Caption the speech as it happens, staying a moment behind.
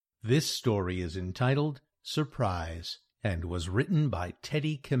This story is entitled Surprise and was written by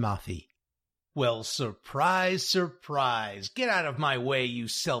Teddy Kimathi. Well, surprise, surprise. Get out of my way, you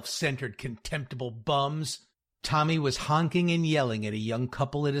self-centered, contemptible bums. Tommy was honking and yelling at a young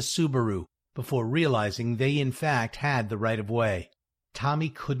couple at a Subaru before realizing they in fact had the right of way. Tommy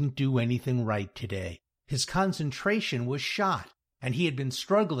couldn't do anything right today. His concentration was shot, and he had been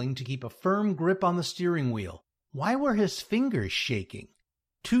struggling to keep a firm grip on the steering wheel. Why were his fingers shaking?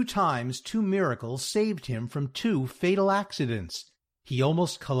 2 times 2 miracles saved him from 2 fatal accidents. He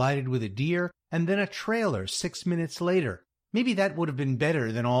almost collided with a deer and then a trailer 6 minutes later. Maybe that would have been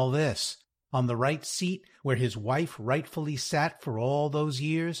better than all this. On the right seat, where his wife rightfully sat for all those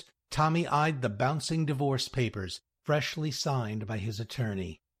years, Tommy eyed the bouncing divorce papers, freshly signed by his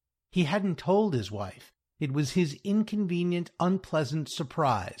attorney. He hadn't told his wife. It was his inconvenient, unpleasant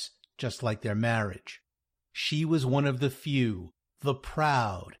surprise, just like their marriage. She was one of the few, the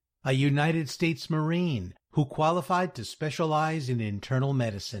proud, a United States Marine who qualified to specialize in internal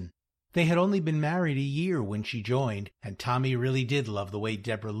medicine. They had only been married a year when she joined, and Tommy really did love the way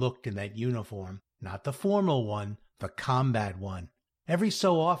Deborah looked in that uniform. Not the formal one, the combat one. Every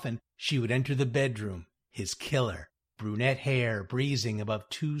so often, she would enter the bedroom, his killer, brunette hair breezing above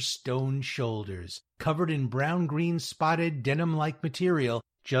 2 stone shoulders, covered in brown-green spotted denim-like material,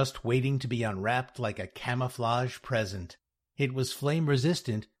 just waiting to be unwrapped like a camouflage present. It was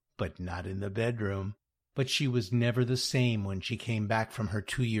flame-resistant, but not in the bedroom. But she was never the same when she came back from her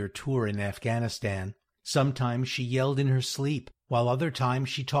 2-year tour in Afghanistan. Sometimes she yelled in her sleep, while other times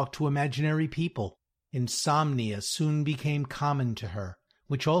she talked to imaginary people. Insomnia soon became common to her,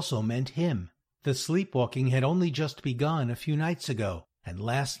 which also meant him. The sleepwalking had only just begun a few nights ago, and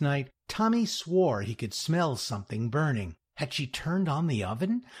last night Tommy swore he could smell something burning. Had she turned on the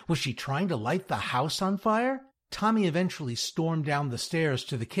oven? Was she trying to light the house on fire? Tommy eventually stormed down the stairs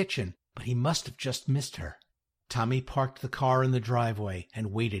to the kitchen, but he must have just missed her. Tommy parked the car in the driveway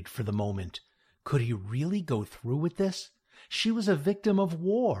and waited for the moment. Could he really go through with this? She was a victim of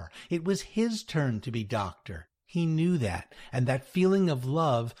war. It was his turn to be doctor. He knew that, and that feeling of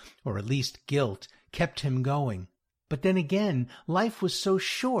love, or at least guilt, kept him going. But then again, life was so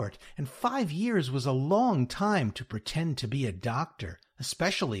short, and 5 years was a long time to pretend to be a doctor,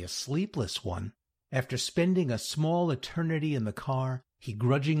 especially a sleepless one. After spending a small eternity in the car, he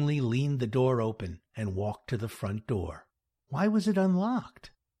grudgingly leaned the door open and walked to the front door. Why was it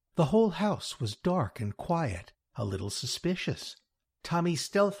unlocked? The whole house was dark and quiet, a little suspicious. Tommy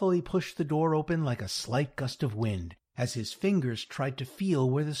stealthily pushed the door open like a slight gust of wind as his fingers tried to feel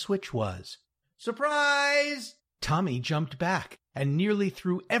where the switch was. Surprise! Tommy jumped back and nearly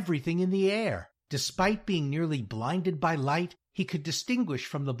threw everything in the air. Despite being nearly blinded by light, he could distinguish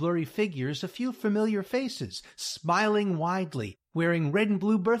from the blurry figures a few familiar faces, smiling widely, wearing red and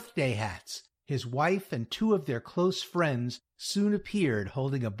blue birthday hats. His wife and 2 of their close friends soon appeared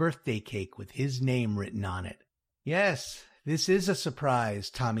holding a birthday cake with his name written on it. "Yes, this is a surprise,"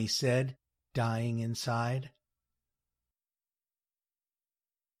 Tommy said, dying inside.